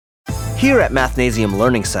Here at Mathnasium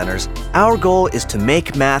Learning Centers, our goal is to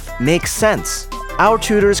make math make sense. Our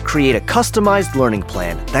tutors create a customized learning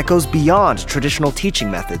plan that goes beyond traditional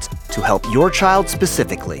teaching methods to help your child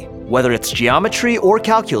specifically. Whether it's geometry or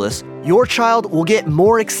calculus, your child will get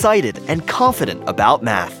more excited and confident about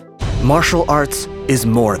math. Martial arts is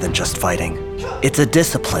more than just fighting. It's a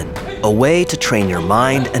discipline, a way to train your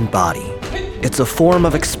mind and body. It's a form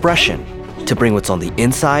of expression to bring what's on the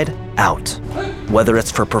inside out. Whether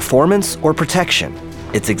it's for performance or protection,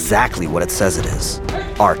 it's exactly what it says it is: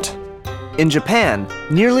 art. In Japan,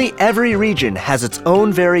 nearly every region has its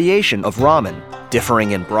own variation of ramen,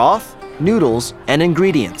 differing in broth, noodles, and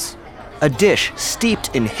ingredients. A dish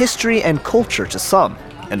steeped in history and culture to some,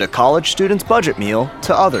 and a college student's budget meal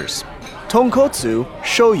to others. Tonkotsu,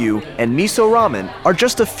 shoyu, and miso ramen are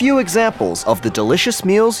just a few examples of the delicious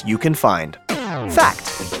meals you can find. Fact: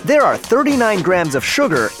 there are 39 grams of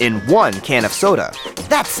sugar in 1 can of soda.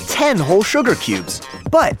 That's 10 whole sugar cubes.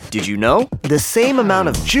 But did you know? The same amount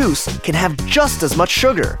of juice can have just as much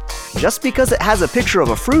sugar. Just because it has a picture of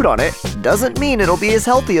a fruit on it doesn't mean it'll be as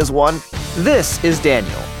healthy as one. This is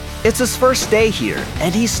Daniel. It's his first day here,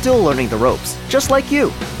 and he's still learning the ropes, just like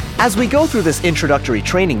you. As we go through this introductory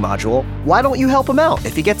training module, why don't you help him out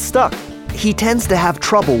if he gets stuck? He tends to have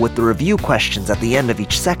trouble with the review questions at the end of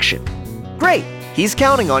each section. Great, he's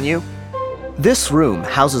counting on you. This room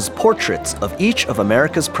houses portraits of each of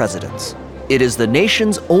America's presidents. It is the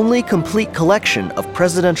nation's only complete collection of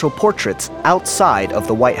presidential portraits outside of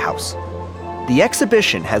the White House. The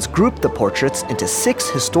exhibition has grouped the portraits into 6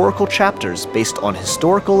 historical chapters based on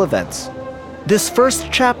historical events. This first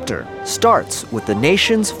chapter starts with the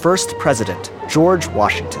nation's first president, George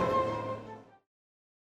Washington.